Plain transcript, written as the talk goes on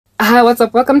Hi, what's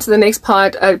up? Welcome to the next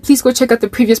part. Please go check out the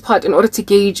previous part in order to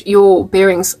gauge your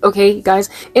bearings, okay, guys?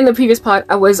 In the previous part,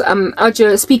 I was out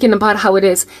here speaking about how it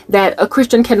is that a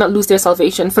Christian cannot lose their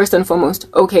salvation, first and foremost,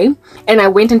 okay? And I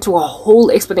went into a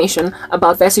whole explanation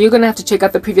about that, so you're gonna have to check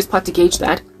out the previous part to gauge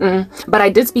that. But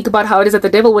I did speak about how it is that the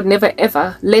devil would never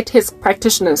ever let his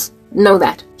practitioners know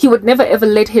that. He would never ever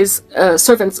let his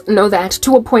servants know that,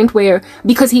 to a point where,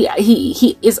 because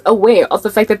he is aware of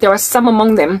the fact that there are some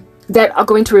among them that are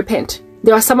going to repent.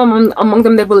 There are some among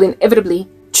them that will inevitably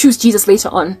choose Jesus later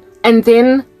on. And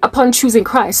then, upon choosing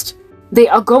Christ, they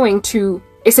are going to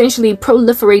essentially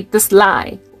proliferate this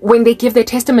lie when they give their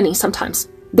testimony sometimes.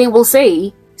 They will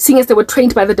say, seeing as they were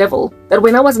trained by the devil, that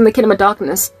when I was in the kingdom of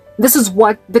darkness, this is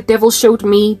what the devil showed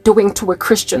me doing to a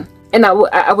Christian. And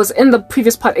I was in the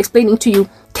previous part explaining to you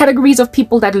categories of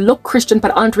people that look Christian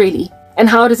but aren't really. And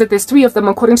how it is that there's three of them,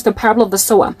 according to the parable of the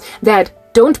sower, that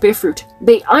don't bear fruit.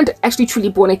 They aren't actually truly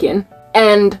born again.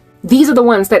 And these are the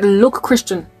ones that look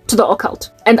Christian to the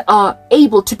occult and are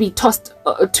able to be tossed,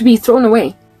 to be thrown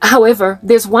away. However,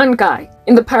 there's one guy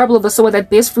in the parable of the sower that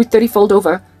bears fruit 30-fold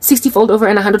over, 60-fold over,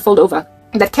 and 100-fold over,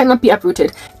 that cannot be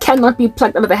uprooted, cannot be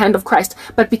plucked out of the hand of Christ.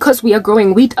 But because we are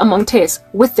growing wheat among tares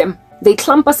with them, they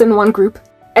clump us in one group,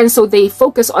 and so they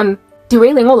focus on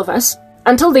derailing all of us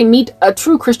until they meet a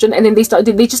true Christian, and then they start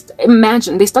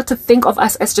to think of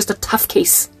us as just a tough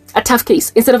case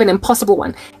instead of an impossible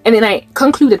one. And then I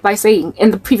concluded by saying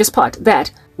in the previous part that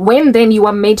when then you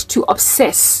are made to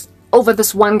obsess over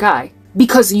this one guy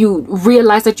because you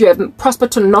realize that you have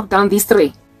prospered to knock down these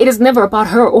three, it is never about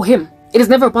her or him. It is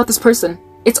never about this person.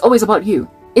 It's always about you.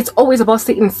 It's always about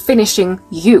Satan finishing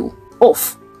you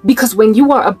off. Because when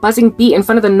you are a buzzing bee in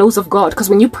front of the nose of God,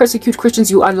 because when you persecute Christians,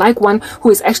 you are like one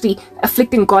who is actually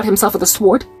afflicting God himself with a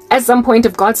sword. At some point,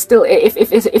 if God still, if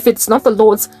it's not the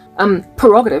Lord's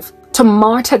prerogative to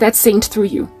martyr that saint through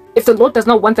you, if the Lord does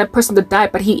not want that person to die,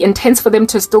 but he intends for them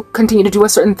to still continue to do a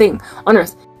certain thing on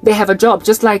earth, they have a job.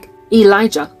 Just like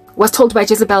Elijah was told by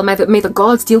Jezebel, may the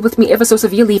gods deal with me ever so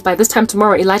severely if by this time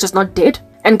tomorrow Elijah's not dead.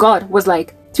 And God was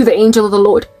like, to the angel of the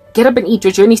Lord, get up and eat,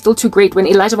 your journey's still too great, when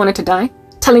Elijah wanted to die,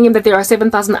 telling him that there are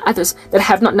 7,000 others that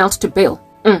have not knelt to Baal.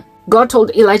 God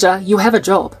told Elijah, you have a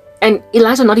job. And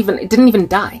Elijah didn't even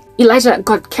die. Elijah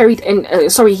got carried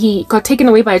he got taken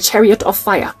away by a chariot of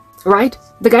fire, right?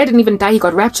 The guy didn't even die, he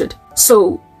got raptured.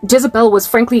 So Jezebel was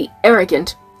frankly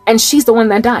arrogant, and she's the one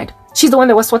that died. She's the one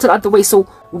that was swatted out the way. So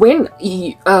when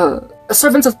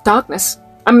servants of darkness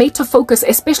are made to focus,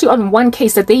 especially on one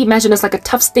case that they imagine is like a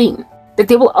tough stain, that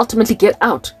they will ultimately get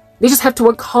out, they just have to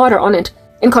work harder on it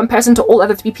in comparison to all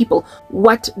other three people.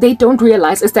 What they don't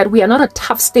realize is that we are not a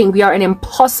tough stain, we are an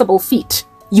impossible feat.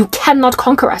 You cannot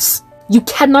conquer us. You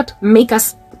cannot make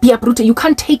us be uprooted. You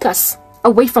can't take us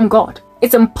away from God.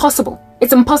 It's impossible.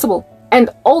 It's impossible.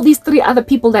 And all these three other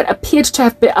people that appeared to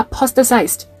have been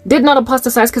apostatized did not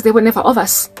apostatize because they were never of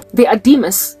us. They are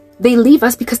demons. They leave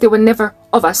us because they were never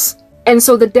of us. And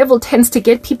so the devil tends to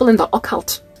get people in the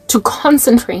occult to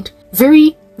concentrate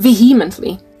very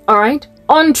vehemently, all right,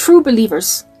 on true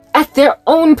believers at their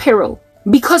own peril,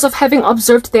 because of having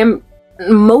observed them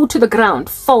mow to the ground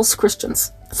false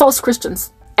Christians.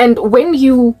 And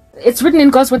it's written in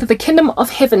God's word that the kingdom of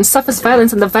heaven suffers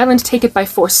violence and the violent take it by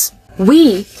force.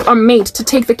 We are made to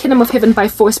take the kingdom of heaven by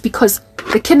force because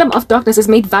the kingdom of darkness is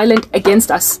made violent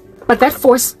against us. But that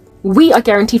force, we are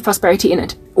guaranteed prosperity in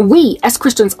it. We as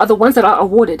Christians are the ones that are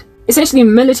awarded essentially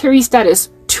military status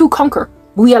to conquer.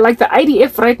 We are like the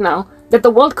IDF right now that the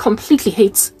world completely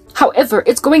hates. However,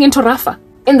 it's going into Rafah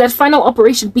in that final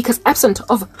operation because absent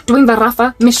of doing the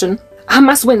Rafah mission,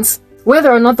 Hamas wins.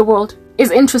 Whether or not the world is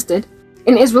interested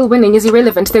in Israel winning is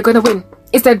irrelevant. They're going to win.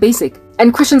 It's that basic.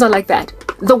 And Christians are like that.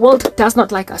 The world does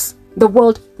not like us. The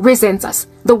world resents us.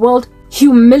 The world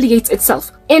humiliates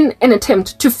itself in an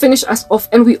attempt to finish us off,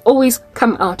 and we always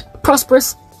come out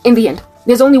prosperous in the end.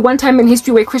 There's only one time in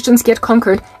history where Christians get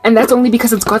conquered, and that's only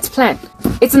because it's God's plan.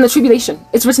 It's in the tribulation.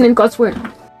 It's written in God's word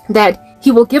that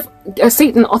he will give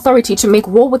Satan authority to make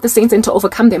war with the saints and to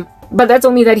overcome them. But that's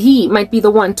only that he might be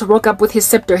the one to rock up with his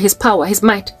scepter, his power, his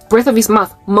might, breath of his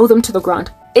mouth, mow them to the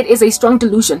ground. It is a strong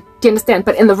delusion. Do you understand?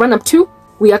 But in the run-up to,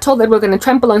 we are told that we're going to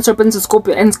trample on serpents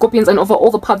and scorpions and over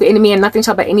all the power of the enemy, and nothing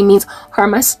shall by any means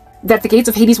harm us. That the gates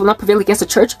of Hades will not prevail against the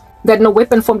church. That no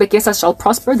weapon formed against us shall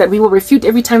prosper. That we will refute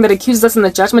every tongue that accuses us in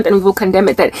the judgment, and we will condemn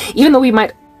it. That even though we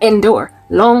might endure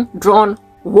long drawn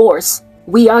wars,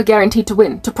 we are guaranteed to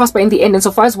win, to prosper in the end. And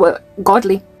so far as we're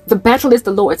godly, the battle is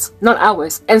the Lord's, not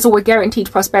ours. And so we're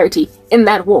guaranteed prosperity in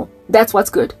that war. That's what's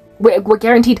good. We're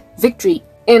guaranteed victory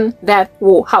in that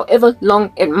war, however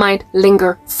long it might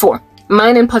linger for.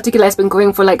 Mine in particular has been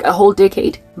going for like a whole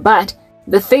decade, but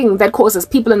the thing that causes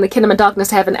people in the kingdom of darkness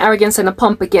to have an arrogance and a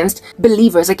pomp against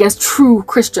believers, against true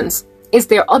Christians, is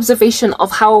their observation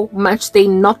of how much they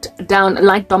knocked down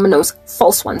like dominoes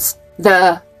false ones,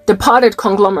 the departed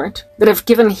conglomerate that have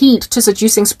given heed to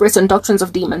seducing spirits and doctrines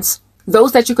of demons,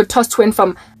 those that you could toss to and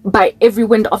from by every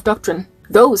wind of doctrine,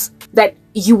 those that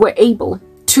you were able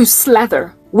to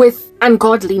slather with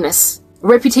ungodliness,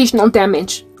 reputational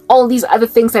damage, all these other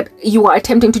things that you are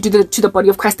attempting to do to the body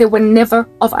of Christ. They were never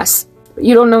of us.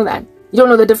 You don't know that. You don't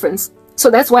know the difference. So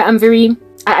that's why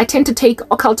I tend to take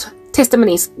occult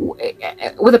testimonies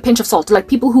with a pinch of salt. Like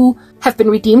people who have been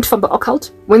redeemed from the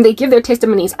occult, when they give their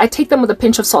testimonies, I take them with a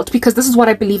pinch of salt, because this is what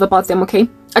I believe about them, okay?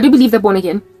 I do believe they're born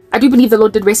again. I do believe the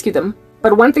Lord did rescue them.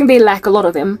 But one thing they lack, a lot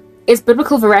of them, is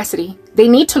biblical veracity. They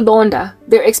need to launder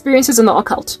their experiences in the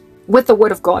occult with the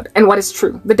word of God and what is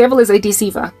true. The devil is a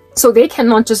deceiver. So they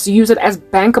cannot just use it as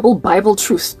bankable Bible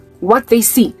truth, what they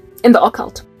see in the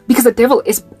occult. Because the devil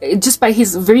is, just by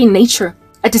his very nature,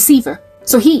 a deceiver.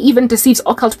 So he even deceives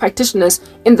occult practitioners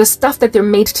in the stuff that they're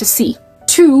made to see.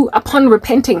 Two, upon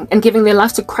repenting and giving their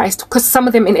lives to Christ, because some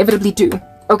of them inevitably do,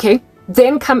 okay?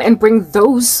 Then come and bring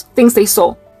those things they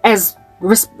saw as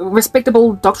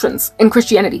respectable doctrines in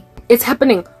Christianity. It's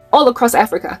happening all across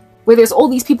Africa, where there's all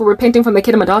these people repenting from the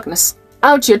kingdom of darkness,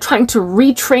 out here trying to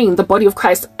retrain the body of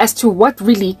Christ as to what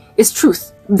really is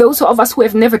truth. Those of us who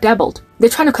have never dabbled, they're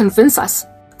trying to convince us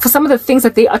for some of the things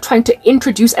that they are trying to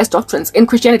introduce as doctrines in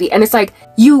Christianity. And it's like,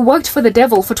 you worked for the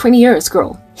devil for 20 years,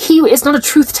 girl. He is not a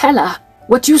truth teller.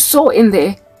 What you saw in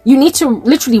there, you need to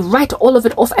literally write all of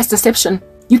it off as deception.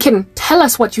 You can tell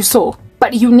us what you saw,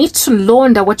 but you need to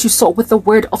launder what you saw with the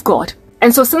word of God.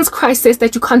 And so since Christ says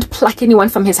that you can't pluck anyone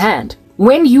from his hand,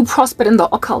 when you prospered in the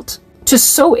occult to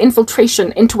sow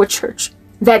infiltration into a church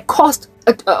that caused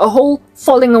a whole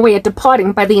falling away, a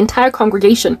departing by the entire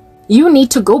congregation, you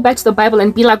need to go back to the Bible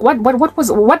and be like,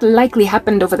 what likely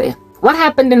happened over there? What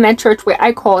happened in that church where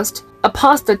I caused a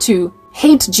pastor to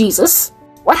hate Jesus?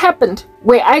 What happened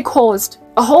where I caused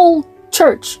a whole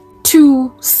church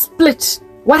to split?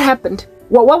 What happened?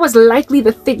 What was likely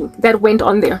the thing that went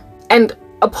on there? And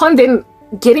upon then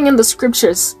getting in the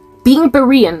scriptures, being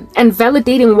Berean and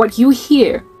validating what you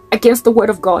hear against the word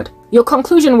of God, your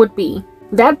conclusion would be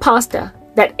that pastor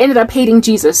that ended up hating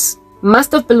Jesus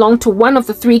must have belonged to one of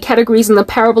the three categories in the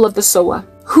parable of the sower,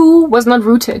 who was not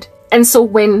rooted. And so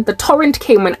when the torrent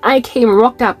came, when I came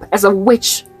rocked up as a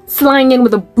witch, flying in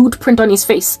with a boot print on his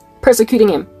face, persecuting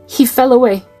him, he fell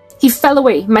away. He fell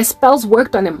away. My spells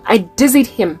worked on him. I dizzied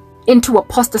him into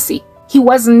apostasy. He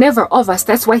was never of us.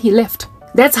 That's why he left.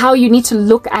 That's how you need to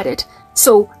look at it.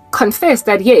 So confess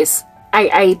that, yes,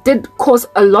 I did cause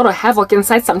a lot of havoc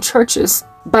inside some churches,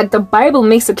 but the Bible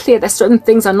makes it clear that certain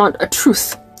things are not a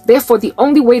truth. Therefore, the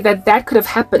only way that that could have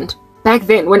happened back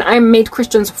then, when I made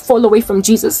Christians fall away from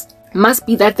Jesus, must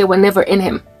be that they were never in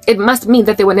him. It must mean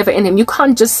that they were never in him. You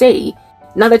can't just say,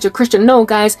 now that you're Christian, no,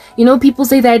 guys, you know, people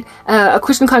say that a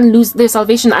Christian can't lose their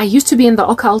salvation. I used to be in the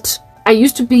occult. I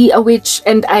used to be a witch,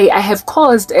 and I have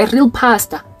caused a real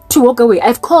pastor to walk away.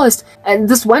 I've caused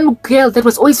this one girl that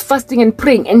was always fasting and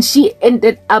praying, and she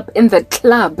ended up in the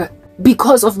club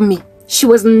because of me. She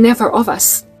was never of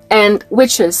us. And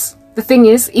witches, the thing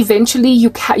is, eventually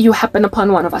you happen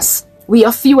upon one of us. We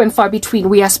are few and far between.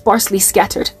 We are sparsely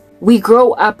scattered. We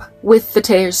grow up with the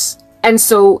tares. And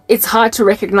so it's hard to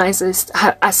recognize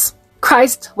us.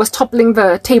 Christ was toppling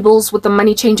the tables with the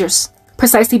money changers,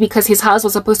 precisely because his house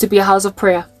was supposed to be a house of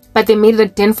prayer, but they made it a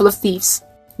den full of thieves.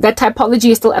 That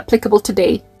typology is still applicable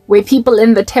today, where people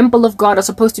in the temple of God are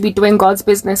supposed to be doing God's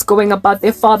business, going about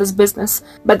their Father's business,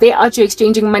 but they are actually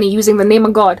exchanging money using the name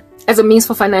of God as a means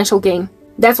for financial gain.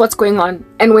 That's what's going on.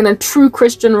 And when a true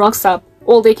Christian rocks up,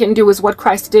 all they can do is what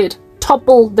Christ did: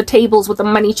 topple the tables with the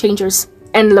money changers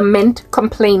and lament,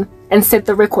 complain, and set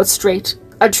the record straight.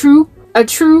 A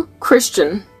true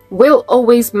Christian will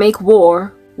always make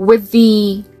war with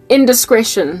the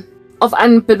indiscretion of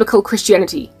unbiblical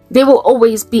Christianity. They will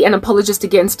always be an apologist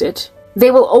against it. They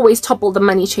will always topple the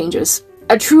money changers.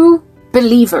 A true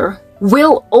believer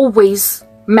will always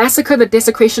massacre the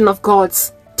desecration of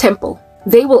God's temple.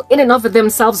 They will in and of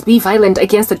themselves be violent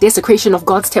against the desecration of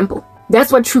God's temple.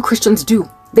 That's what true Christians do.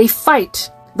 They fight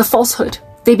the falsehood.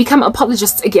 They become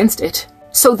apologists against it.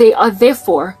 So they are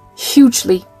therefore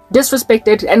hugely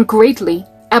disrespected and greatly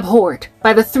abhorred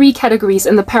by the three categories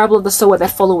in the parable of the sower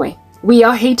that fall away. We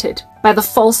are hated by the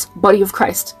false body of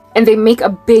Christ, and they make a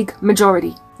big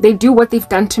majority. They do what they've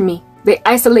done to me. They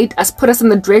isolate us, put us in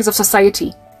the dregs of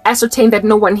society, ascertain that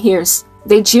no one hears.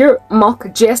 They jeer,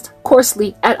 mock, jest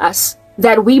coarsely at us,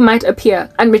 that we might appear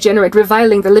unregenerate,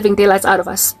 reviling the living daylights out of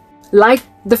us, like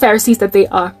the Pharisees that they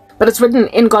are. but it's written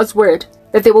in God's word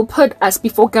that they will put us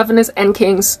before governors and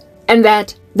kings, and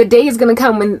that the day is going to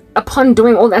come when, upon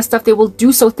doing all that stuff, they will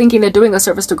do so thinking they're doing a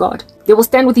service to God. They will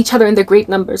stand with each other in their great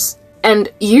numbers. And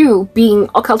you, being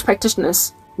occult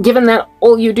practitioners, given that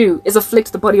all you do is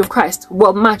afflict the body of Christ,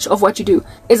 well, much of what you do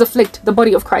is afflict the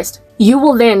body of Christ, you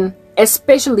will then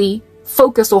especially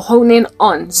focus or zone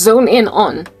in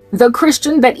on the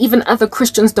Christian that even other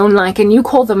Christians don't like, and you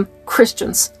call them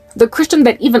Christians. The Christian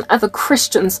that even other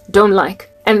Christians don't like.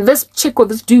 And this chick or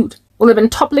this dude will have been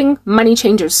toppling money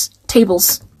changers,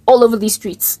 tables, all over these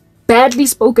streets, badly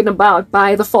spoken about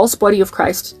by the false body of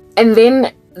Christ. And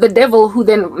then the devil, who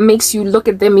then makes you look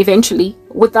at them eventually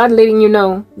without letting you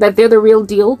know that they're the real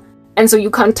deal, and so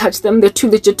you can't touch them, they're too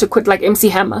legit to quit, like MC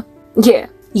Hammer. Yeah,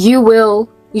 you will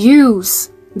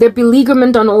use their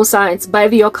beleaguerment on all sides by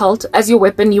the occult as your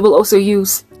weapon. You will also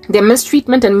use their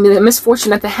mistreatment and their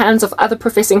misfortune at the hands of other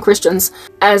professing Christians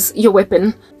as your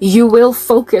weapon. You will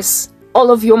focus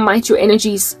all of your might, your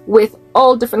energies, with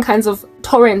all different kinds of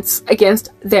torrents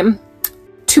against them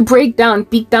to break down,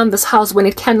 beat down this house when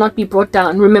it cannot be brought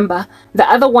down. Remember, the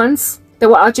other ones that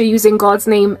were out here using God's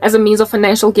name as a means of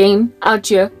financial gain, out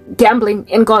here gambling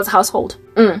in God's household.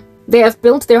 They have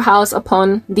built their house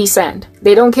upon the sand.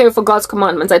 They don't care for God's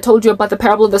commandments. I told you about the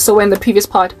parable of the sower in the previous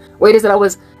part, where it is that I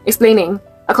was explaining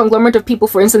a conglomerate of people,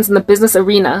 for instance, in the business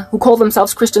arena, who call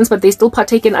themselves Christians, but they still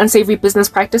partake in unsavory business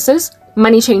practices.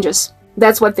 Money changers.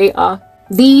 That's what they are.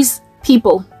 These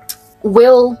people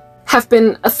will have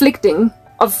been afflicting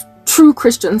of true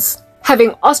Christians,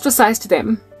 having ostracized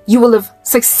them. You will have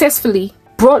successfully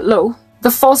brought low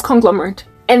the false conglomerate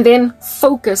and then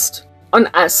focused on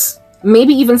us,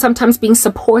 maybe even sometimes being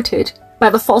supported by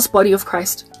the false body of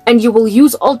Christ. And you will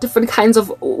use all different kinds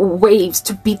of waves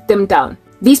to beat them down.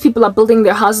 These people are building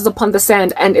their houses upon the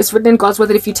sand, and it's written in God's word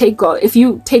that if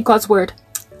you take God's word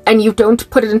and you don't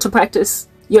put it into practice,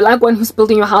 you're like one who's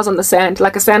building your house on the sand,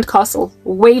 like a sand castle.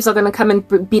 Waves are going to come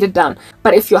and beat it down.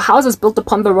 But if your house is built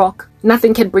upon the rock,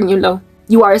 nothing can bring you low.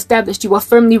 You are established. You are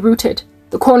firmly rooted.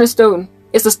 The cornerstone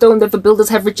is the stone that the builders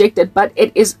have rejected, but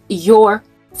it is your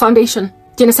foundation. Do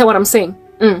you understand what I'm saying?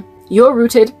 You're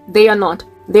rooted. They are not.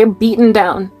 They're beaten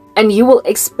down. And you will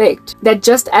expect that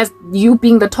just as you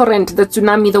being the torrent, the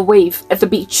tsunami, the wave at the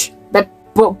beach that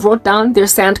brought down their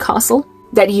sand castle,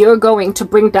 that you're going to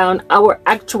bring down our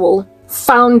actual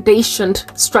foundationed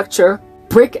structure,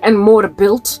 brick and mortar,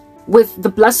 built with the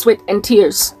blood, sweat, and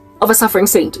tears of a suffering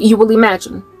saint. You will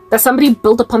imagine that somebody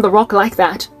built upon the rock like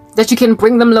that you can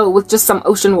bring them low with just some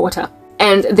ocean water,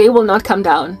 and they will not come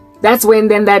down. That's when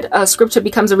then that scripture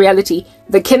becomes a reality.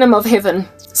 The kingdom of heaven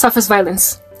suffers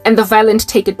violence, and the violent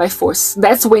take it by force.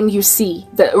 That's when you see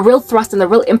the real thrust and the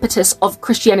real impetus of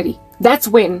Christianity. That's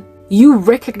when you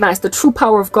recognize the true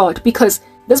power of God, because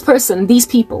this person, these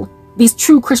people, these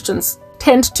true Christians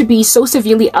tend to be so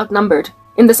severely outnumbered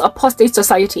in this apostate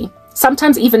society,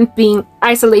 sometimes even being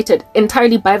isolated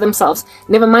entirely by themselves.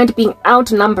 Never mind being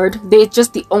outnumbered, they're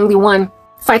just the only one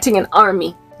fighting an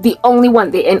army, the only one.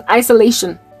 They're in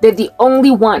isolation. They're the only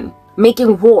one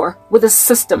making war with a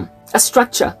system, a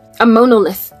structure, a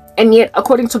monolith. And yet,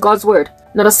 according to God's word,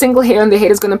 not a single hair on their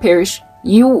head is going to perish.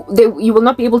 You will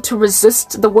not be able to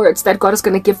resist the words that God is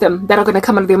going to give them, that are going to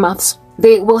come out of their mouths.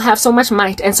 They will have so much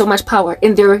might and so much power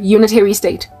in their unitary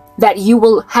state that you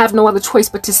will have no other choice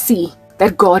but to see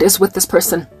that God is with this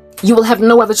person. You will have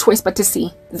no other choice but to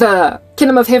see. The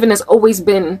kingdom of heaven has always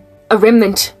been a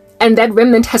remnant, and that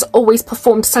remnant has always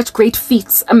performed such great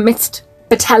feats amidst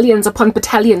battalions upon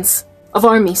battalions of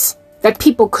armies, that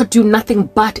people could do nothing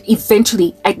but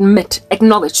eventually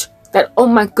acknowledge that, oh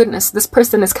my goodness, this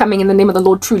person is coming in the name of the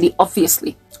Lord, truly,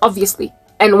 obviously.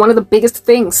 And one of the biggest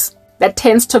things that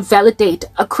tends to validate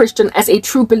a Christian as a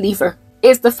true believer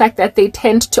is the fact that they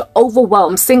tend to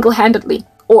overwhelm single-handedly,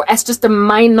 or as just a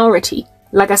minority,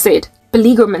 like I said,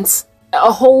 beleaguerments,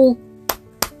 a whole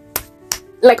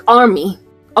army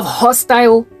of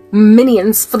hostile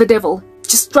minions for the devil,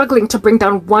 just struggling to bring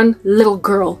down one little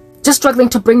girl, just struggling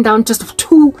to bring down just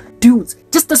two dudes,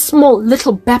 just a small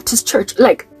little Baptist church,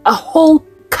 like a whole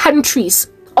country's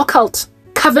occult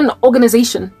coven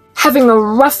organization having a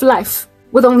rough life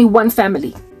with only one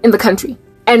family in the country.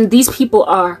 And these people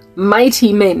are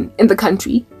mighty men in the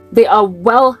country. They are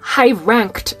well high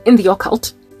ranked in the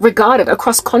occult, regarded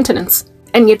across continents,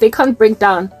 and yet they can't bring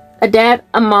down a dad,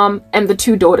 a mom, and the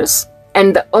two daughters.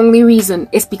 And the only reason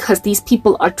is because these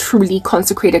people are truly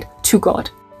consecrated to God.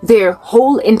 Their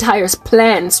whole entire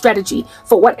plan, strategy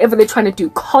for whatever they're trying to do,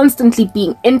 constantly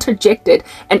being interjected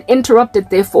and interrupted,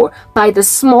 therefore, by this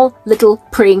small little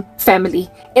praying family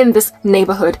in this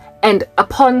neighborhood. And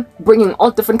upon bringing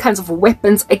all different kinds of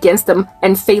weapons against them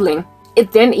and failing,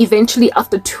 It then eventually,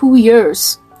 after 2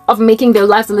 years of making their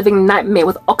lives a living nightmare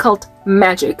with occult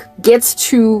magic, gets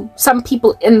to some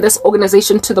people in this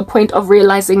organization to the point of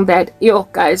realizing that, yo,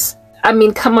 guys, I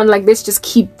mean, come on, like, let's just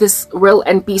keep this real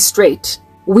and be straight.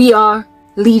 We are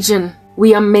legion.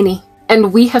 We are many.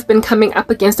 And we have been coming up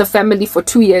against a family for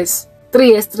 2 years, 3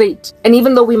 years straight. And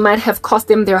even though we might have cost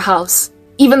them their house,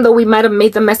 even though we might have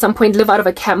made them at some point live out of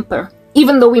a camper,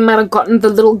 even though we might have gotten the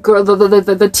little girl,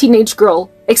 the teenage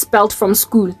girl expelled from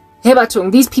school,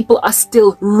 Hebatung, these people are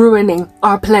still ruining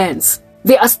our plans.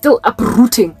 They are still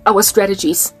uprooting our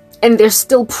strategies. And they're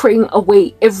still praying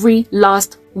away every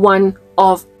last one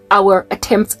of our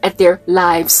attempts at their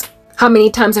lives. How many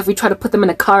times have we tried to put them in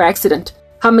a car accident?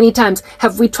 How many times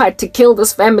have we tried to kill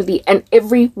this family, and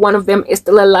every one of them is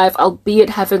still alive, albeit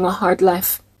having a hard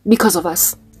life because of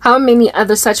us? How many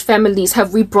other such families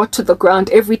have we brought to the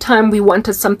ground? Every time we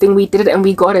wanted something, we did it and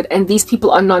we got it, and these people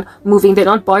are not moving, they're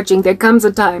not budging. There comes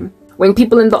a time when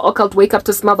people in the occult wake up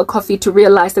to smell the coffee to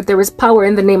realize that there is power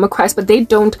in the name of Christ, but they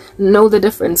don't know the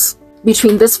difference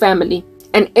between this family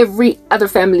and every other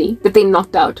family that they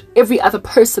knocked out, every other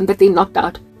person that they knocked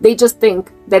out. They just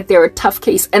think that they're a tough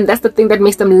case, and that's the thing that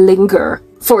makes them linger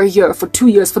for a year, for 2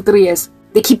 years, for 3 years.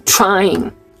 They keep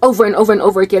trying over and over and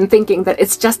over again, thinking that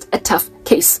it's just a tough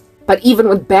case. But even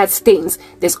with bad stains,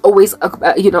 there's always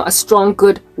a strong,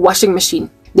 good washing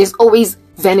machine. There's always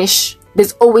Vanish.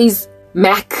 There's always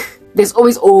MAC. There's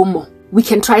always Omo. We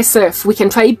can try Surf. We can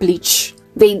try bleach.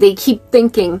 They keep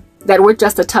thinking that we're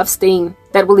just a tough stain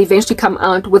that will eventually come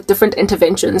out with different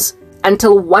interventions,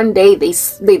 until one day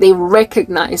they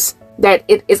recognize that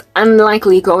it is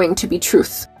unlikely going to be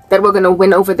truth, that we're going to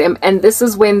win over them. And this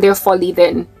is when their folly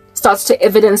then starts to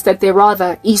evidence that they're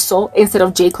rather Esau instead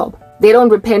of Jacob. They don't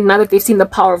repent now that they've seen the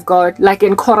power of God, like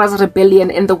in Korah's rebellion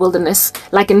in the wilderness,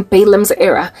 like in Balaam's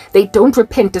era. They don't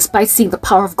repent despite seeing the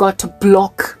power of God to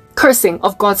block cursing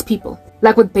of God's people.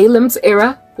 Like with Balaam's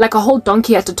era, like a whole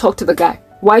donkey had to talk to the guy.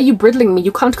 Why are you bridling me?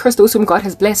 You can't curse those whom God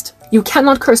has blessed. You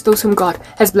cannot curse those whom God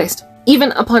has blessed.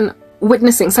 Even upon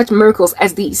witnessing such miracles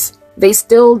as these, they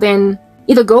still then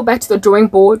either go back to the drawing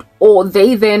board, or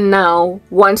they then now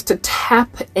want to tap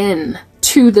in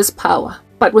to this power,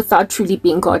 but without truly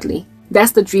being godly.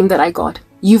 That's the dream that I got.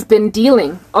 You've been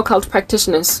dealing, occult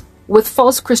practitioners, with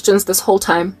false Christians this whole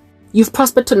time. You've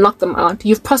prospered to knock them out.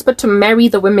 You've prospered to marry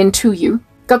the women to you.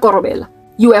 Kakorobela.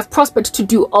 You have prospered to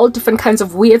do all different kinds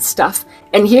of weird stuff.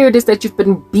 And here it is that you've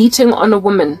been beating on a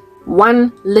woman,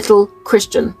 one little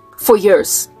Christian, for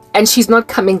years. And she's not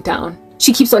coming down.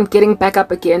 She keeps on getting back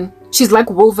up again. She's like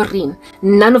Wolverine.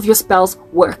 None of your spells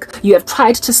work. You have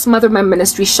tried to smother my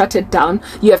ministry, shut it down.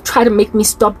 You have tried to make me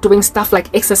stop doing stuff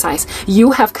like exercise.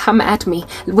 You have come at me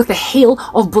with a hail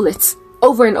of bullets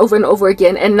over and over and over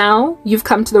again. And now you've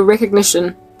come to the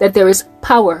recognition that there is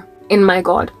power in my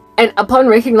God. And upon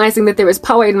recognizing that there is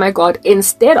power in my God,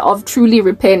 instead of truly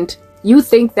repent, you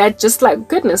think that just like,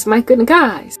 goodness, my goodness,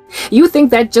 guys. You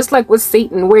think that just like with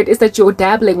Satan, where it is that you're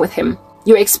dabbling with him,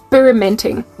 you're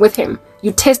experimenting with him,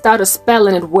 you test out a spell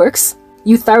and it works,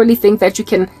 you thoroughly think that you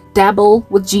can dabble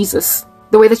with Jesus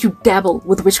the way that you dabble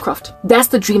with witchcraft. That's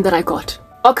the dream that I got.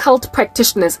 Occult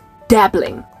practitioners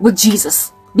dabbling with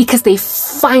Jesus because they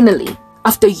finally,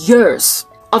 after years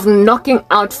of knocking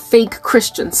out fake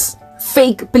Christians,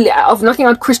 knocking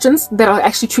out Christians that are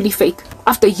actually truly fake,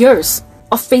 after years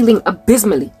of failing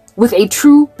abysmally with a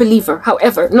true believer,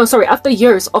 after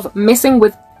years of messing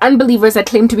with unbelievers that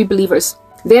claim to be believers,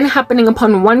 then happening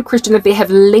upon one Christian that they have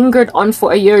lingered on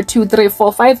for a year, 2, 3,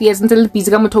 4, 5 years until it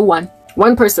becomes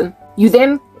one person. You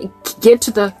then get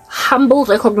to the humble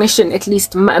recognition, at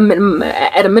least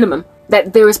at a minimum,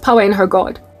 that there is power in her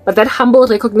God. But that humble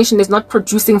recognition is not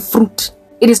producing fruit.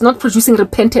 It is not producing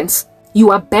repentance.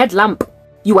 You are bad lump.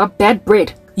 You are bad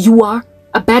bread. You are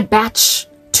a bad batch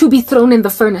to be thrown in the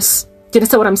furnace. Do you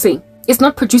understand what I'm saying? It's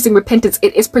not producing repentance.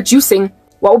 It is producing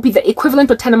what would be the equivalent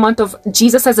or tantamount of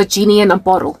Jesus as a genie in a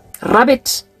bottle. Rub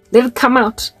it, let it come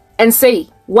out, and say,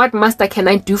 what master can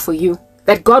I do for you?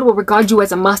 That God will regard you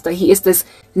as a master. He is this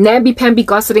namby-pamby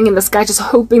God sitting in the sky just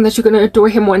hoping that you're going to adore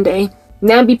him one day.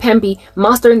 Namby-pamby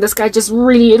master in the sky, just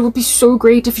really, it would be so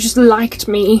great if you just liked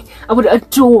me. I would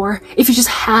adore if you just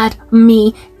had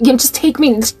me. You know, just take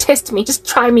me, just test me, just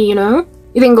try me, you know?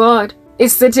 You think God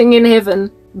is sitting in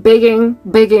heaven begging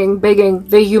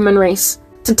the human race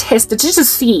to test it, just to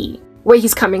see where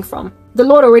he's coming from. The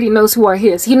Lord already knows who are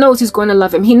his. He knows who's going to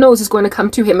love him. He knows who's going to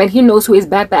come to him, and he knows who is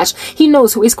bad batch. He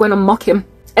knows who is going to mock him.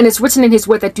 And it's written in his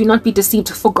word that do not be deceived,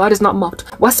 for God is not mocked.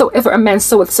 Whatsoever a man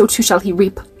soweth, so too shall he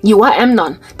reap. You are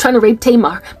Amnon, trying to rape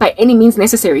Tamar by any means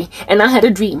necessary. And I had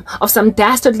a dream of some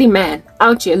dastardly man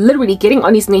out here literally getting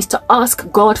on his knees to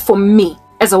ask God for me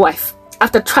as a wife.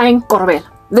 After trying Korobela.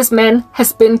 This man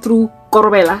has been through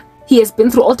Korobela. He has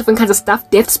been through all different kinds of stuff,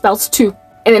 death spells too.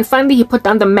 And then finally he put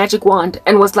down the magic wand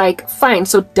and was like, fine,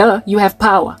 so duh, you have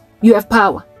power. You have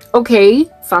power. Okay,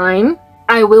 fine.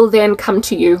 I will then come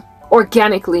to you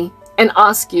organically and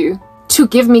ask you to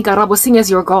give me Karabo, seeing as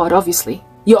you're God, obviously.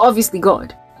 You're obviously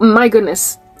God. My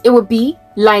goodness. It would be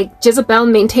like Jezebel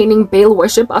maintaining Baal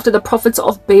worship after the prophets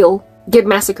of Baal get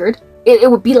massacred.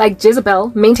 It would be like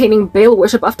Jezebel maintaining Baal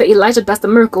worship after Elijah does the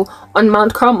miracle on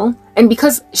Mount Carmel. And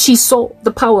because she saw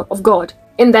the power of God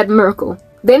in that miracle,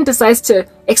 then decides to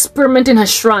experiment in her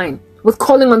shrine with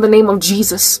calling on the name of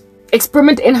Jesus.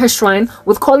 Experiment in her shrine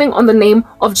with calling on the name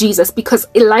of Jesus because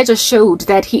Elijah showed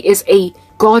that he is a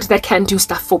God that can do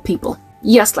stuff for people.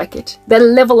 Yes, like it. That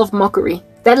level of mockery.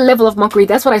 That level of mockery,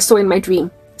 that's what I saw in my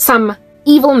dream. Some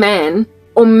evil man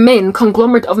or men,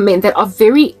 conglomerate of men that are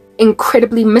very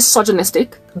incredibly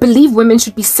misogynistic, believe women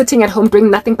should be sitting at home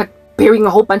doing nothing but bearing a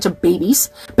whole bunch of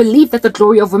babies, believe that the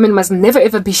glory of women must never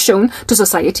ever be shown to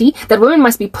society, that women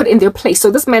must be put in their place.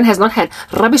 So this man has not had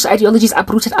rubbish ideologies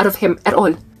uprooted out of him at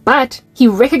all. But he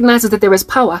recognizes that there is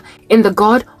power in the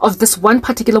God of this one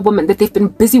particular woman that they've been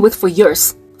busy with for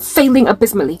years, failing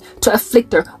abysmally to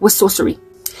afflict her with sorcery.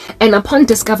 And upon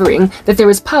discovering that there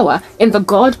is power in the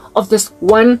God of this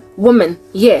one woman,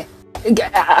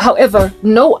 however,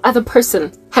 no other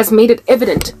person has made it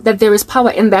evident that there is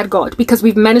power in that God because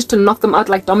we've managed to knock them out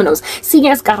like dominoes. Seeing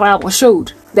as Karabo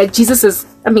showed that Jesus is,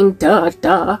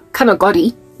 kind of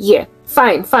goddy. Yeah,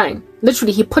 fine.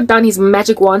 Literally, he put down his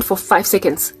magic wand for 5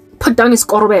 seconds. Put down his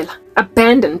Korobela,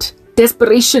 abandoned,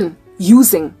 desperation,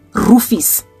 using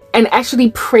roofies, and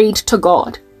actually prayed to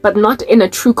God, but not in a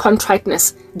true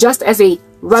contriteness, just as a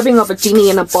rubbing of a genie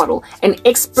in a bottle, an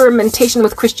experimentation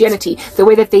with Christianity, the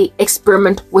way that they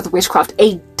experiment with witchcraft,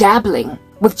 a dabbling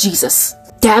with Jesus,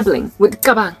 dabbling with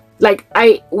kabang. Like,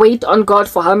 I wait on God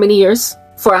for how many years?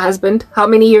 For a husband? How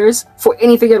many years? For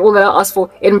anything at all that I ask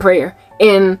for in prayer,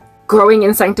 in growing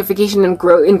in sanctification and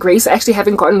grow in grace, actually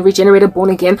having gotten regenerated, born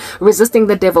again, resisting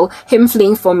the devil, him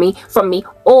fleeing from me,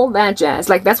 all that jazz.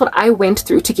 Like, that's what I went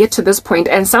through to get to this point.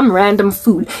 And some random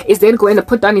fool is then going to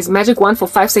put down his magic wand for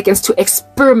 5 seconds to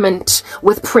experiment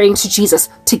with praying to Jesus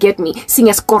to get me, seeing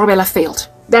as Korobela failed.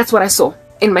 That's what I saw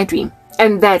in my dream.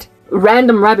 And that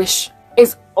random rubbish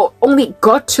is only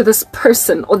got to this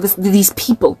person or these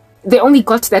people. They only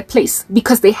got to that place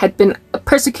because they had been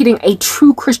persecuting a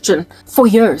true Christian for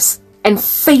years and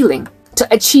failing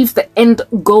to achieve the end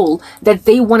goal that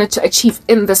they wanted to achieve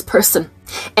in this person.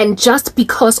 And just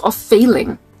because of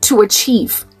failing to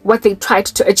achieve what they tried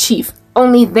to achieve,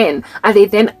 only then are they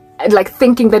then like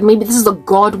thinking that maybe this is a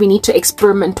God we need to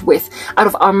experiment with out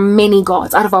of our many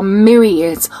gods, out of our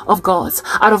myriads of gods,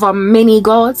 out of our many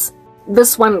gods.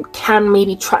 This one can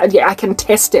maybe try. Yeah, I can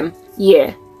test him.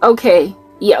 Yeah, okay.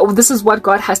 Yeah, well, this is what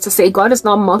God has to say. God is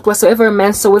not mocked. Whatsoever a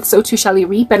man soweth, so too shall he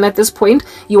reap. And at this point,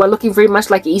 you are looking very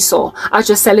much like Esau, out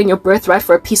just selling your birthright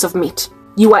for a piece of meat.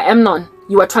 You are Amnon.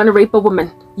 You are trying to rape a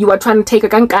woman. You are trying to take a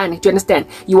kankani. Do you understand?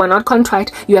 You are not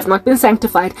contrite. You have not been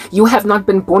sanctified. You have not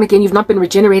been born again. You've not been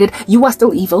regenerated. You are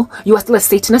still evil. You are still a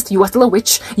Satanist. You are still a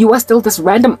witch. You are still this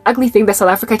random ugly thing that South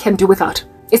Africa can do without.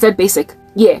 Is that basic?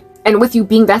 Yeah. And with you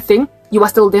being that thing, you are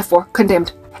still therefore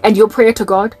condemned. And your prayer to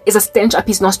God is a stench up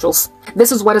his nostrils.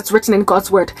 This is what is written in God's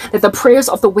word, that the prayers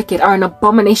of the wicked are an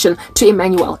abomination to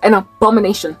Emmanuel, an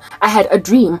abomination. I had a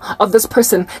dream of this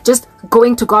person just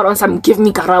going to God on some give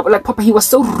me Karabo. Like, Papa, he was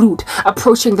so rude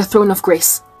approaching the throne of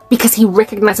grace because he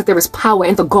recognized that there is power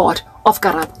in the God of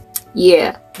Karabo.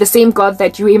 Yeah, the same God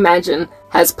that you imagine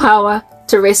has power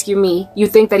to rescue me. You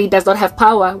think that he does not have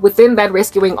power within that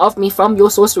rescuing of me from your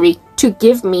sorcery to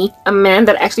give me a man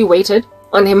that actually waited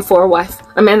on him for a wife,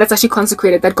 a man that's actually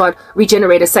consecrated, that God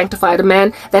regenerated, sanctified, a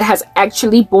man that has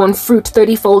actually borne fruit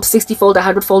 30-fold, 60-fold,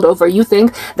 100-fold over. You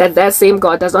think that that same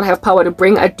God does not have power to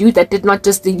bring a dude that did not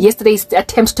just yesterday's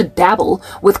attempt to dabble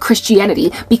with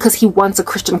Christianity because he wants a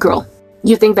Christian girl.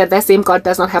 You think that that same God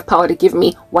does not have power to give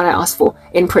me what I asked for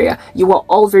in prayer. You are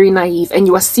all very naive and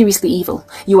you are seriously evil.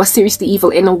 You are seriously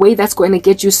evil in a way that's going to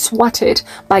get you swatted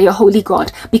by your holy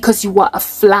God because you are a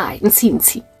fly in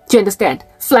Sinsi. Do you understand?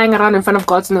 Flying around in front of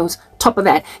God's nose. Top of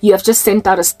that, you have just sent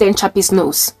out a stench up his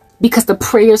nose because the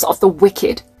prayers of the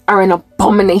wicked are an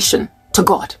abomination to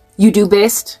God. You do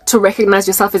best to recognize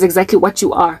yourself as exactly what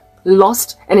you are,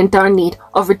 lost and in dire need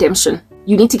of redemption.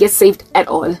 You need to get saved at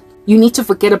all. You need to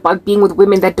forget about being with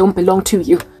women that don't belong to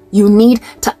you. You need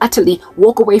to utterly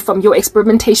walk away from your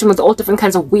experimentation with all different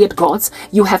kinds of weird gods.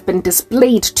 You have been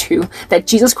displayed to that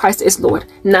Jesus Christ is Lord.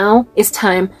 Now it's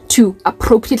time to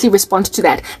appropriately respond to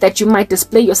that, that you might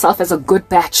display yourself as a good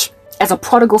batch, as a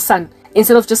prodigal son,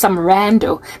 instead of just some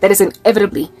rando that is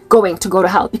inevitably going to go to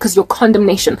hell because your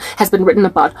condemnation has been written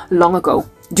about long ago.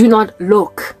 Do not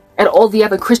look at all the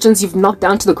other Christians you've knocked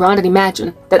down to the ground and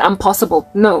imagine that impossible.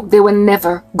 No, they were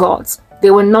never gods.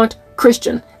 They were not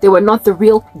Christian. They were not the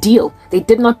real deal. They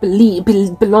did not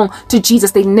belong to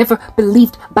Jesus. They never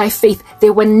believed by faith. They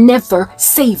were never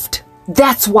saved.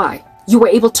 That's why you were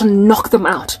able to knock them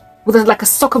out with like a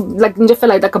soccer, like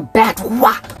a bat,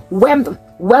 wham them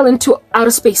well into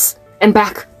outer space and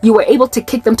back. You were able to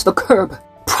kick them to the curb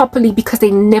properly because they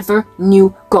never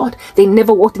knew God. They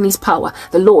never walked in his power.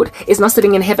 The Lord is not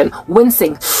sitting in heaven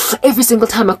wincing every single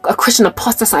time a Christian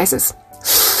apostatizes.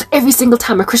 Every single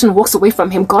time a Christian walks away from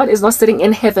him. God is not sitting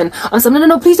in heaven on some,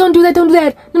 no, please don't do that, don't do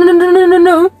that.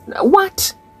 No.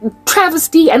 What?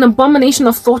 Travesty and abomination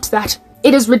of thought that.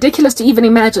 It is ridiculous to even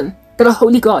imagine that a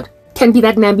holy God can be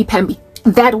that namby-pamby,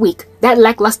 that weak, that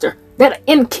lackluster, that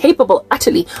incapable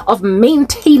utterly of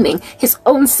maintaining his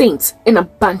own saints in a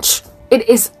bunch. It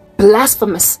is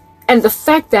blasphemous. And the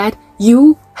fact that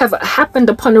you have happened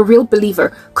upon a real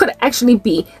believer could actually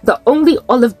be the only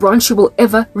olive branch you will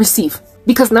ever receive.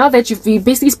 Because now that you've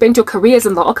basically spent your careers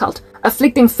in the occult,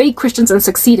 afflicting fake Christians and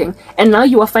succeeding, and now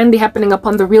you are finally happening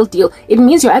upon the real deal, it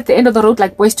means you're at the end of the road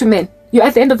like Boys to Men. You're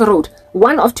at the end of the road.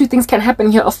 One of two things can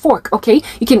happen here, a fork, okay?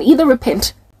 You can either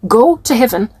repent, go to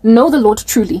heaven, know the Lord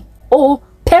truly, or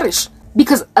perish.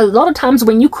 Because a lot of times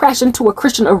when you crash into a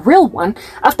Christian, a real one,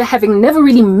 after having never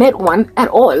really met one at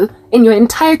all in your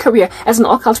entire career as an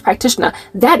occult practitioner,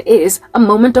 that is a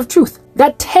moment of truth.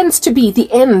 That tends to be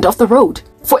the end of the road.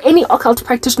 For any occult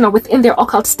practitioner within their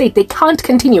occult state, they can't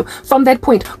continue from that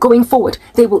point going forward.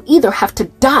 They will either have to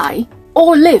die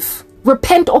or live.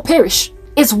 Repent or perish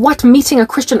is what meeting a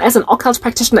Christian as an occult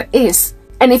practitioner is.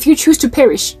 And if you choose to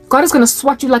perish, God is going to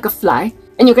swat you like a fly,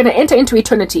 and you're going to enter into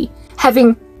eternity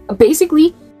having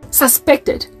basically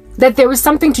suspected that there is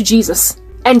something to Jesus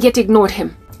and yet ignored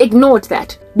him. Ignored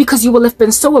that because you will have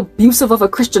been so abusive of a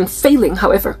Christian, failing,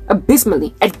 however,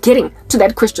 abysmally at getting to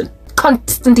that Christian,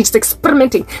 constantly just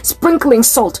experimenting, sprinkling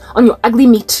salt on your ugly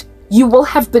meat. You will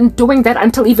have been doing that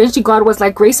until eventually God was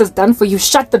like, grace is done for you,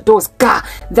 shut the doors, gah.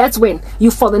 That's when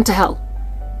you fall into hell.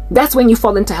 That's when you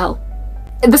fall into hell.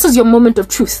 And this is your moment of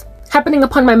truth. Happening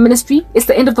upon my ministry is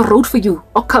the end of the road for you,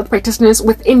 occult practitioners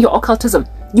within your occultism.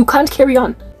 You can't carry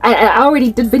on. I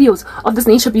already did videos of this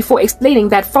nature before explaining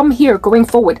that from here going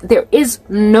forward, there is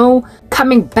no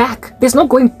coming back. There's no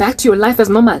going back to your life as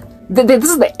normal. This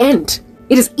is the end.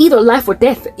 It is either life or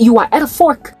death. You are at a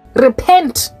fork.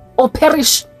 Repent or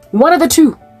perish. One of the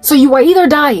two. So you are either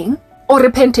dying or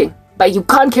repenting, but you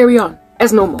can't carry on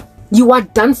as normal. You are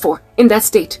done for in that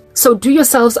state. So do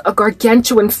yourselves a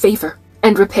gargantuan favor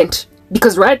and repent.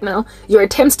 Because right now, your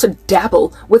attempts to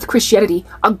dabble with Christianity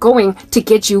are going to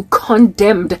get you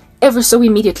condemned ever so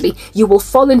immediately. You will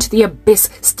fall into the abyss,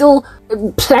 still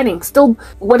planning, still,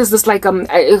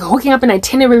 hooking up an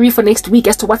itinerary for next week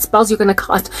as to what spells you're going to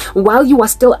cast. While you are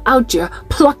still out here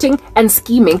plotting and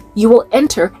scheming, you will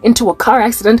enter into a car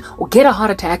accident or get a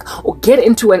heart attack or get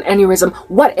into an aneurysm,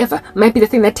 whatever might be the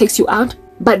thing that takes you out.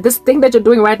 But this thing that you're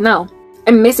doing right now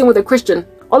and messing with a Christian,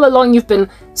 all along you've been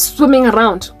swimming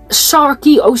around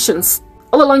sharky oceans.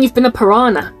 All along you've been a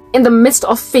piranha in the midst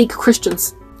of fake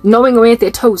Christians, gnawing away at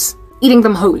their toes, eating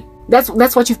them whole. That's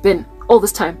what you've been all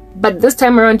this time. But this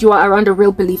time around you are around a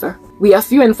real believer. We are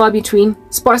few and far between,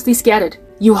 sparsely scattered.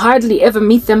 You hardly ever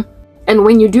meet them, and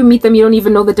when you do meet them, you don't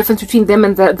even know the difference between them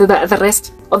and the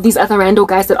rest of these other rando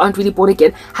guys that aren't really born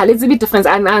again. Let's be different.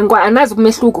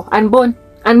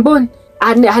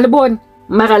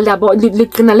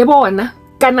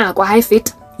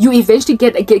 You eventually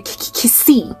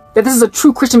see that this is a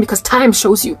true Christian because time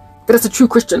shows you that it's a true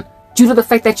Christian due to the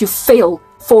fact that you fail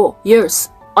for years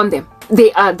on them.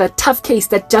 They are the tough case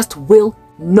that just will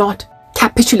not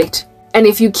capitulate. And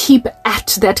if you keep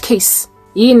at that case,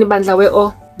 they're going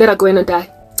to die.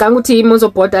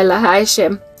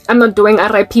 I'm not doing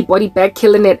RIP body bag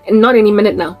killing it, not any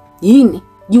minute now.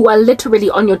 You are literally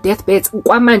on your deathbeds.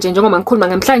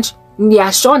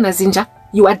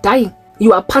 You are dying.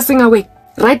 You are passing away.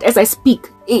 Right as I speak,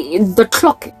 the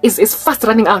clock is fast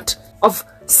running out of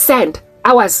sand.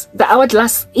 Hours, the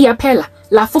hourglass,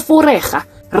 la fufureja.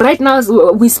 Right now as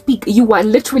we speak, you are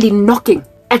literally knocking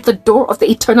at the door of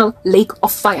the eternal lake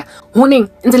of fire. Do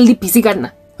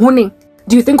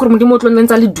you think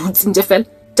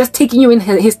just taking you in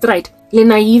his stride? Le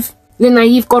naive.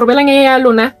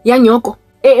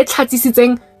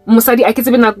 Musadi I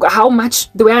can how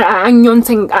much the way I'm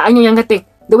the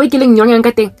way killing young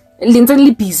thing.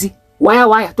 Linternally busy.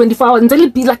 Why? 24 hours until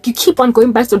be like you keep on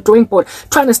going back to the drawing board,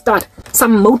 trying to start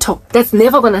some motto that's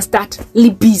never gonna start.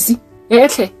 Busy.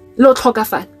 Lord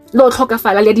Hokafal.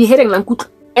 I di heading Lankut.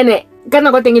 And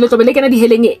Gana got a little bit like the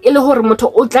healing Elohor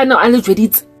moto Otlano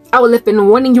and I will have been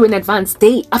warning you in advance,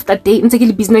 day after day, and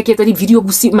take business get the video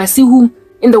Masihu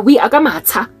in the wee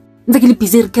Agamata, and take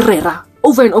bizir Kerera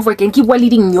over and over again. Keep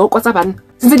leading your Kosaban,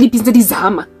 since the business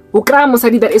Zama,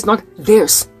 Ukramosadi that is not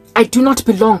theirs. I do not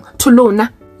belong to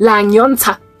Lona,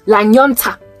 Lanyonta,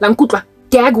 Lankutwa,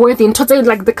 gag worthy, and total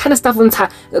like the kind of stuff on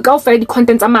go for the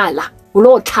content Amala,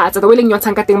 Lord Cats, the willing your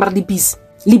tankating Libis,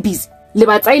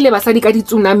 Lebatai, Lebasadi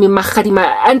tsunami, Mahadima,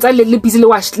 and I libis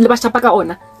wash, Lebashapaka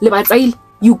ona, Lebatai.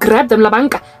 You grab them la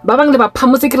banka, babang leba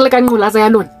pamusek like an ulaza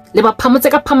alone, leba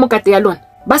pamuseka pamukate alone.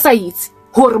 Basa eats,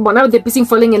 Horbona the pissing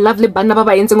falling in lovely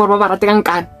banaba and or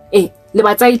bavaratangan. Eh,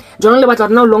 lebatai, John lebator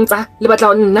no longza,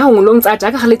 lebator now longza,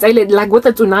 Jack Halitile like with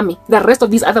a tsunami. The rest of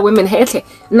these other women hate.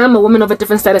 Now I'm a woman of a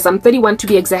different status. I'm 31 to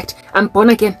be exact. I'm born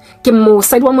again. Kemo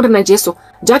side one more than Jeso.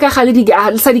 Jack Halidi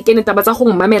al Sadiken Tabaza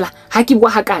home mamela, Haki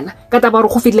Wahakana, Katabaru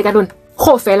Hofid Legadon,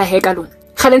 Hofela Hegalon.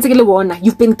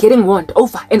 You've been getting warned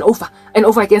over and over and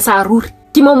over again. Sarur.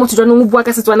 Kimo Mutujano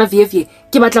Buaka Sitwana Vievie.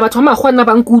 Kibatlabatoma Juana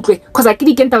Bankutwe. Cause I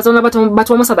can't tell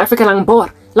Batoma South Africa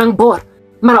Langbor.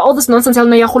 Mara all this nonsense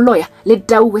Elnaya Holoya. Let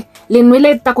Dawe.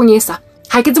 Lenwele Takunyesa.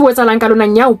 Hakits words Alankalona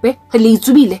Nyaupe. Heli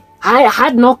Zubile. High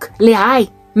hard knock. Le high.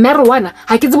 Marijuana.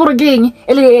 Hakits Borging.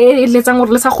 Let's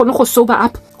Hono sober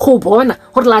up. Hobona.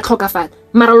 Horla Tokafal.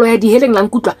 Mara lo di healing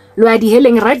Lankutwa. Lo di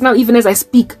healing right now even as I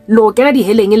speak. Lo gena di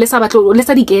healing le sabato le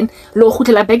sadigen. Lo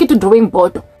hutela beg to drawing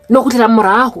board. Lo hutela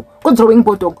morahu. Go drawing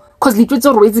board. Cause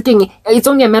litwitso roiziking it's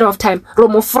only a matter of time.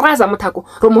 Romo fraza motako.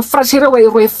 Romo frashira way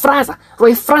roy fraza.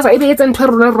 Ebe it's and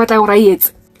terror what I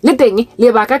write. Le dengi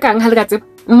le baka kang halgatse.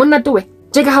 Mona to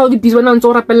Jega how the bizwana on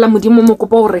Rapella Mudimo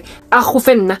Mokopore, a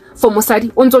Hofenna, for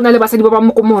Mosadi, Onzona Lebasadi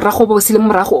Mokomo, Rahobo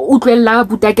Silimraho, Utwella,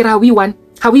 Butagira, how we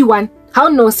won, how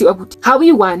no see about how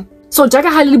we won. So Jaga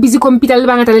Hali busy computer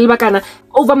Lebanga Lebacana,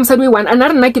 over Mosadi one,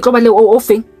 another night globally or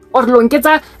offing, or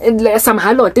Lonketa, some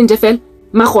halo, Tenjefel,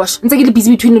 Mahosh, and take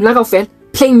busy between the Lagafel,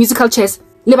 playing musical chess,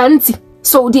 Levanti.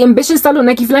 So the ambitious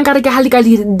Salonaki Flanka Halika,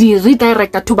 the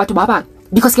redirector to Batubaba.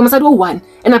 Because Kemasado won,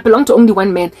 and I belong to only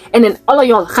one man, and then all of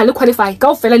y'all, Halu qualify,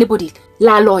 go fella body,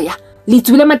 la lawyer,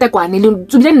 Litule Matakwan,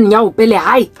 Lutulen Yao, Bele,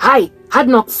 hi, hard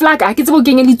knock, flag, I get to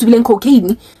getting Litulen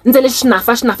cocaine, until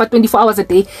snaffa 24 hours a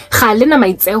day, Halena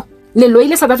might sell. Le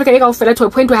loyal South Africa fell to a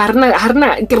point where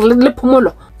Harna,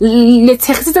 Pomolo, let's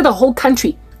exit the whole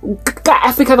country.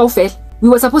 Africa go fail. We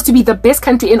were supposed to be the best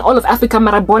country in all of Africa,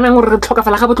 Marabona or Toka,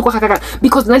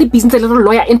 because Nali business a little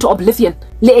lawyer into oblivion.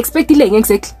 Le expect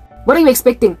exactly. What are you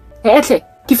expecting? Hey,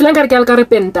 Kiflangar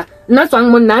Galgarepenta, not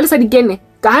one monal said again,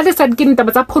 Gahada said getting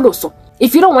Tabata Poloso.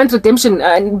 If you don't want redemption,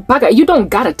 Baga, you don't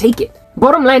gotta take it.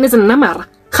 Bottom line is a Namara.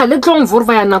 Haletron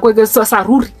Vorvaya Nagoga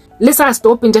Sasaruri. Let's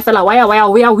stop in Jeffela, why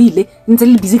we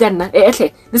until busy Gana.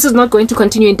 This is not going to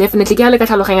continue indefinitely.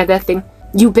 Galakatalohang at that thing.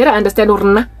 You better understand,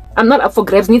 Orna. I'm not up for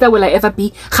grabs, neither will I ever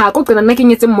be. Hako gonna naking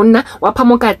it Monna,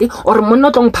 Wapamokati, or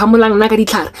Monotong Pamulang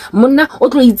Nagaditar, Monna,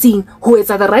 Otroizing, who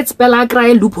is at the right spell, Agra,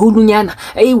 Lupulunyana,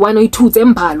 A102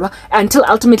 Zempalwa, until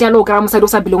ultimately Alogram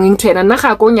Sadosa belonging to an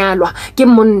Nahagonyalwa,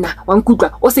 Gemonna,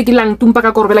 Wankutra, Osikilang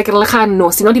Tumpaka Korvelakalahan, no,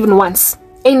 see, not even once.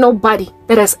 Ain't nobody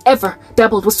that has ever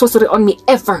dabbled with sorcery on me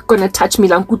ever gonna touch me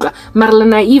Lankutra.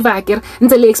 Marlana Ivaker,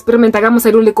 until experiment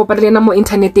Agamosadule Coparlena mo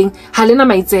interneting, Halena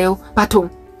Maizeo, Patong.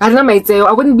 I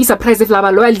wouldn't be surprised if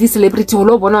Lava loyalty celebrity or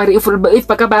if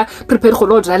Bakaba prepared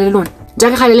Holod alone.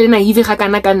 Jaga Halena Ivi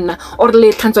Hakanakana or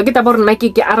let Transogeta about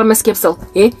Nike Aramas capsule,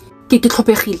 Kiki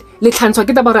Topehil, let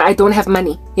Transogeta about I don't have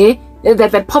money,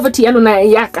 that poverty alona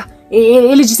yaka.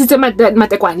 Illegitimate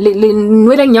Matekwan,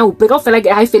 Nwelanyao, big off like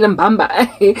I feel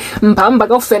Mbamba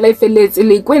go fell, I feel it's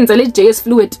liquins, a JS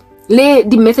fluid, lay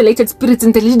demethylated spirits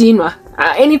in the Lidinwa,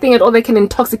 anything at all that can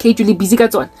intoxicate you, busy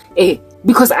gats on,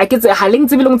 because I get a haling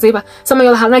zibilong zeba, some of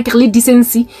your halakly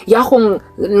decency, Yahong,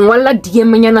 Walla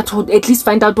Diamana to at least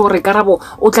find out or Karabo,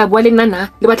 or Tlabwale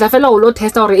Nana, the Batlafella or Lord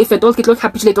test or if it all get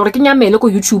capitulate or Kenya me local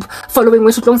YouTube, following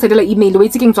when long said email,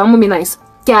 waiting for me nice.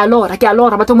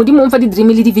 Allora, but Mudimo for the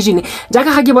dreamy division.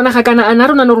 Jaka Hakibona Hakana, and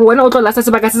Arona or one auto last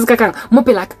Sabakasaka,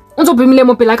 Mopelak. Also, Bimile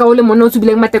Mopelaka, all mono to be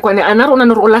like Matequan, and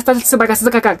Arona or last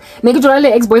Sabakasaka. Negaturale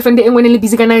ex boyfriend, and when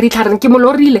Bizigana return,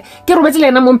 Kimolorile,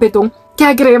 Kerobetlana Mompeton,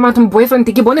 Kagramatum boyfriend,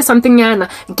 Tikibone something yana,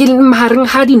 Gilm Haring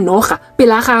Hadi Noha,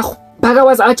 Pelaha. Baga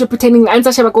was out pretending answer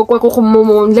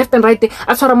Shabako left and right,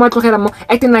 Asaramoto Heramo,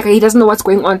 acting like he doesn't know what's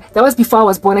going on. That was before I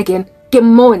was born again.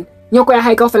 Gemon. nyoko ya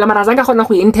hae kaofela mara zanga gona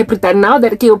go interpret. Now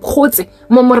that ke khotse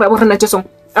mo morabo rena jesong,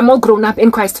 I'm all grown up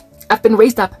in Christ. I've been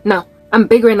raised up now. I'm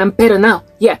bigger and I'm better now.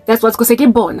 Yeah, that's what's go se ke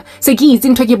bona. Se ke itse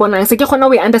ntho ke bonang, se ke gona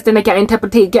we understand ke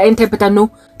interpret no.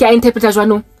 Ke interpret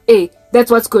jwanong. That's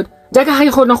what's good. Jaka ha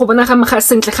gona go bona ga mga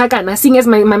sentle ga kana, seeing as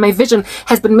my vision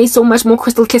has been made so much more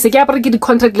crystal clear. Se ke apare ke di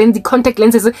contact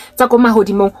lenses tsa go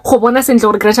mahodimo go bona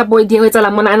sentle gore grandpa boy di etsa la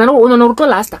mona ana no no tlo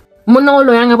lasta. Mona o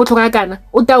lo yanga botlhoka kana,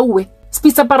 o tauwe.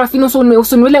 Spisa parafino so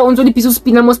nwele onzo di piso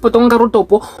spina mo spotong ka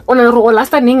rotopo, ona re o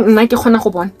lasta neng nna ke gona go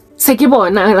bona. Se ke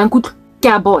bona la nkutlo ke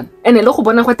a bona. Ene le go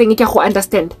bona go teng ke go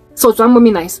understand. So tswa mo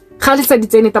me nice. Ga le sa di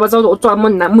tsene taba tsa o tswa mo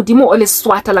nna modimo o le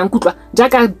swata la nkutlo.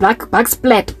 Jaka black bug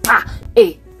splat.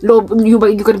 Lord, you're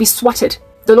going to be swatted.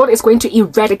 The Lord is going to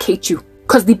eradicate you.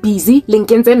 Because the busy,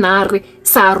 linkenze nare,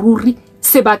 saruri,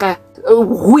 sebaka,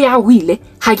 huya huile,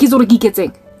 hakizuru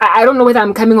giketeng. I don't know whether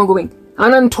I'm coming or going.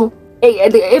 Ananto,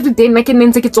 every day na ke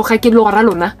nenze ke tsoga ke lora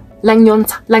lona,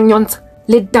 langyonza,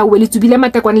 le dawe le tsubile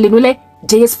matakwane le nwele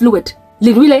JS fluid.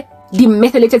 Le nwele di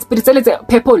methylated spirits, le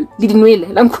purple, le di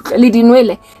nwele,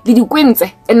 le di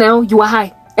kwenze. And now you are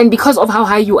high. And because of how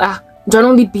high you are, John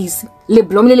only busy. Le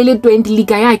blom le 20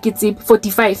 ligaya kitsi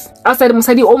 45. Outside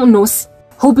musadi almost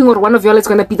hoping or one of y'all is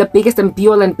gonna be the biggest and be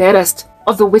all and baddest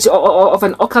of the witch or of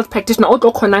an occult practitioner.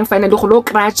 Otlo konang finally lo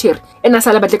krachir. And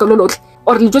asala batleka lo lotle.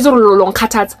 Or long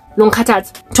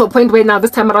khatats to a point where now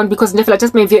this time around because Nefla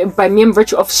just by mere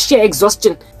virtue of sheer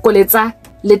exhaustion. Koletsa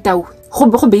le tau.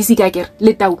 Go basic agere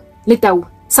le tau.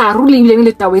 Sa ruli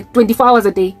le tau 24 hours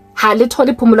a day. Ha le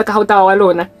thole phumula ka hota wa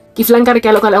lona. Ke flanka re ka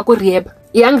lokala ko rehab.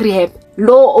 Young rehab.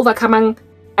 Low overcoming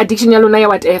addiction yalona ya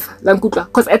whatever lankutla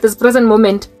because at this present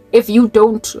moment if you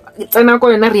don't tsena ko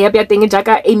yona rehab ya teng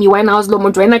jaka Amy Winehouse lo mo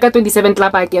joina ka 27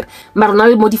 club akere marona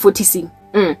le mo di 46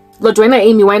 lo joina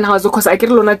Amy Winehouse because akere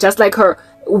lona just like her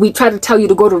we try to tell you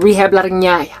to go to rehab la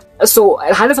nyaya so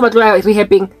ha le sa batlo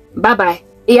rehabbing bye bye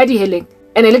e ya di heleng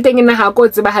and ele teng na ha ko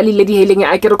tseba ha le di heleng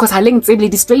akere because ha leng tsebe le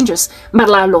di strangers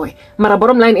marla loy mara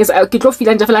bottom line is ke tlo feel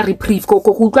anja fela reprieve ko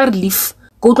utlwa relief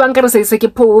go tlang ka re se ke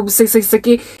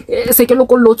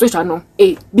lokolotswe jano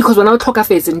because when I tlhoka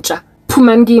fetse ntja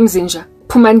Puman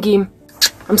game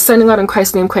I'm signing out in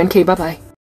Christ's name. Bye bye.